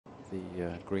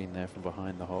the green there from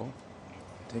behind the hole.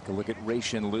 Take a look at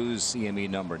Ruixin Lu's CME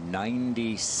number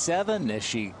 97 as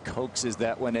she coaxes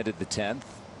that one into the 10th.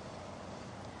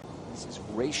 This is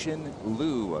Ruixin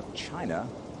Lu of China.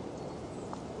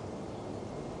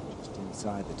 Just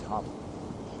inside the top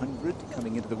 100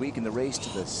 coming into the week in the race to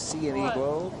the CME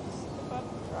Globe.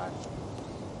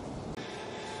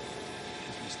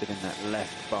 Just in that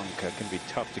left bunker. Can be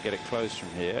tough to get it close from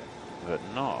here, but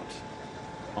not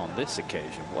on this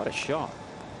occasion. What a shot.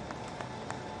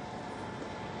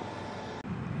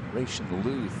 Ruixin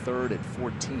Lu third at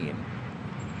 14.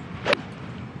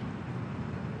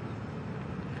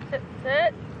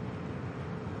 Sit.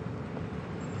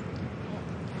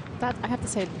 That, I have to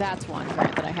say, that's one,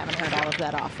 Grant, that I haven't heard all of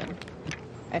that often,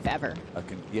 if ever.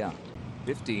 Yeah,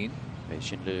 15.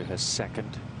 Ruixin Lu has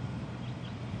second.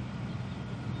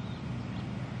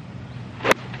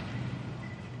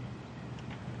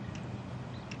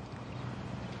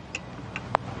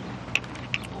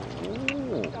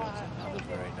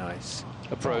 Very nice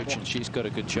approach, and she's got a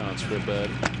good chance for a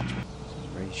birdie.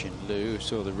 Ruixin Lu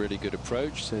saw the really good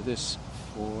approach, so this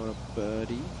for a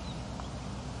birdie.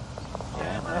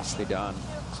 Yeah, nicely done.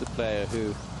 It's a player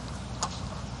who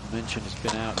I mentioned has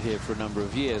been out here for a number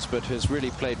of years, but has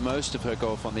really played most of her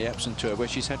golf on the Epsom Tour, where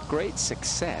she's had great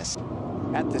success.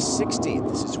 At the 16th,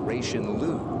 this is Ruixin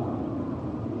Lu.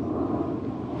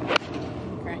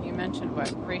 Grant, you mentioned what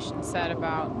Ruixin said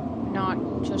about not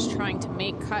just trying to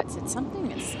make cuts. It's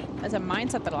something as a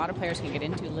mindset that a lot of players can get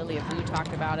into. Lily Vu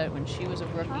talked about it when she was a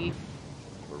rookie.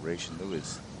 Where Ruixin Lu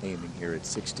is aiming here at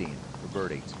 16 for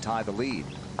birdie to tie the lead.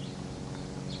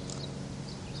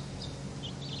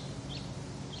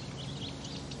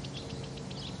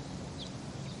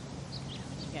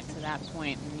 Get to that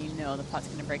point and you know the putt's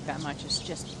going to break that much. It's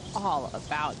just all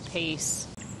about pace.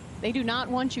 They do not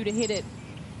want you to hit it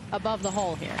above the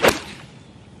hole here.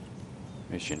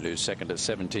 Ruixin Lu second at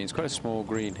 17. It's quite a small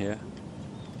green here.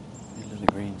 Middle of the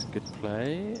green's good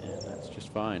play, and that's just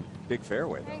fine. Big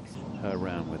fairway, though. Her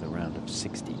round with a round of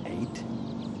 68.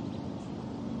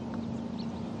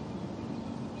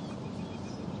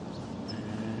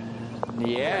 And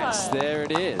yes, there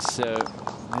it is. So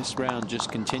this round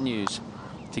just continues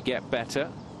to get better.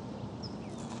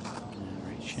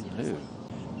 Ruixin Lu,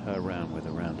 her round with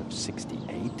a round of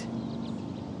 68.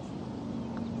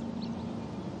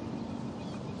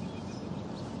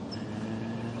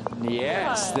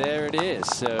 Yes, there it is.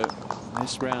 So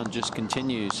this round just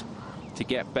continues to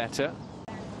get better.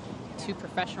 To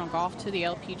professional golf, to the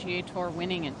LPGA Tour,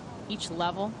 winning at each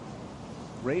level.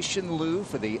 Ruixin Lu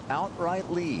for the outright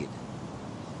lead.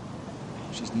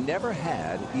 She's never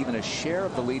had even a share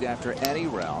of the lead after any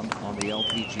round on the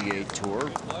LPGA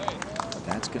Tour. But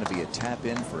that's going to be a tap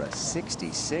in for a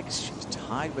 66. She's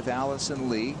tied with Allison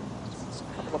Lee. There's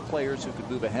a couple of players who could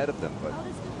move ahead of them, but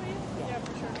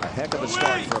a heck of a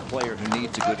start for a player who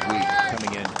needs a good week,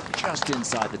 coming in just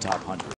inside the top 100.